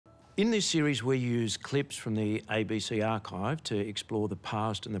In this series, we use clips from the ABC Archive to explore the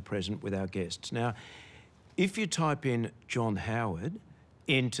past and the present with our guests. Now, if you type in John Howard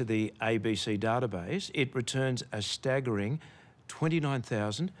into the ABC database, it returns a staggering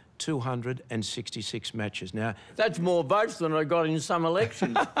 29,266 matches. Now, that's more votes than I got in some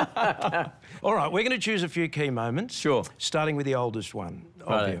elections. all right, we're going to choose a few key moments. Sure. Starting with the oldest one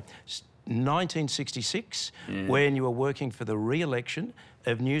of you. 1966, when you were working for the re-election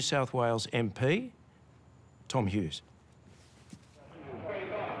of New South Wales MP, Tom Hughes.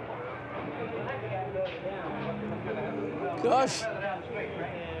 Gosh,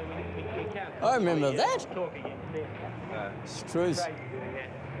 I remember that. It's true.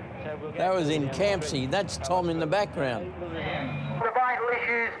 That was in Campsie. That's Tom in the background. The vital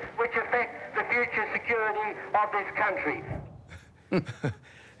issues which affect the future security of this country.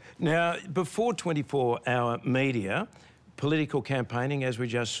 Now, before 24-hour media, political campaigning, as we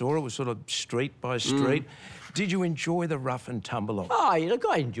just saw, it was sort of street by street. Did you enjoy the rough and tumble of it? Oh, look,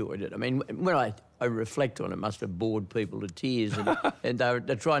 I enjoyed it. I mean, when I reflect on it, it must have bored people to tears. And they're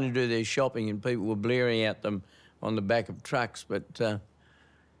trying to do their shopping and people were blaring at them on the back of trucks. But the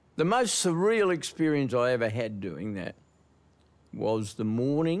most surreal experience I ever had doing that was the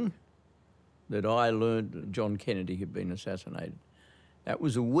morning that I learned that John Kennedy had been assassinated. That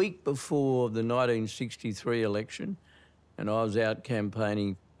was a week before the 1963 election, and I was out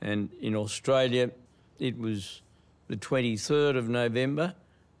campaigning. And in Australia, it was the 23rd of November,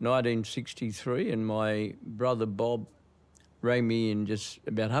 1963, and my brother Bob rang me in just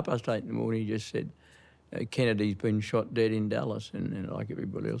about 8:30 in the morning. He just said, Kennedy's been shot dead in Dallas. And like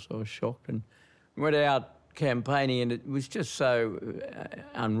everybody else, I was shocked and went out campaigning, and it was just so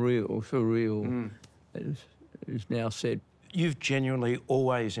unreal, surreal. It is now said. You've genuinely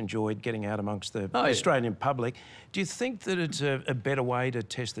always enjoyed getting out amongst the Australian public. Do you think that it's a better way to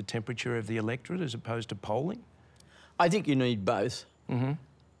test the temperature of the electorate as opposed to polling? I think you need both. I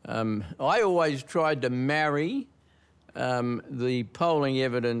always tried to marry the polling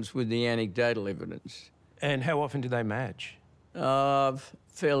evidence with the anecdotal evidence. And how often do they match?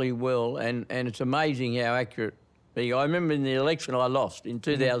 Fairly well, and it's amazing how accurate they are. I remember in the election I lost in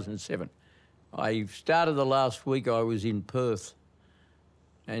 2007. I started the last week, I was in Perth,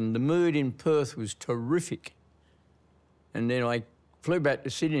 and the mood in Perth was terrific. And then I flew back to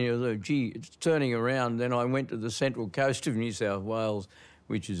Sydney, and I thought, gee, it's turning around. Then I went to the central coast of New South Wales,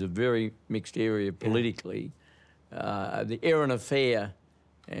 which is a very mixed area politically, the Erin affair,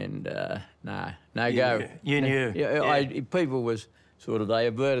 and no go. You knew. People was sort of, they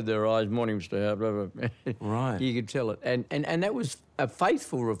averted their eyes, morning, Mr. Howard. Right. You could tell it. And that was a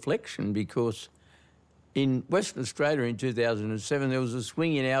faithful reflection, because in Western Australia in 2007, there was a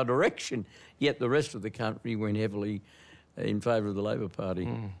swing in our direction, yet the rest of the country went heavily in favour of the Labor Party.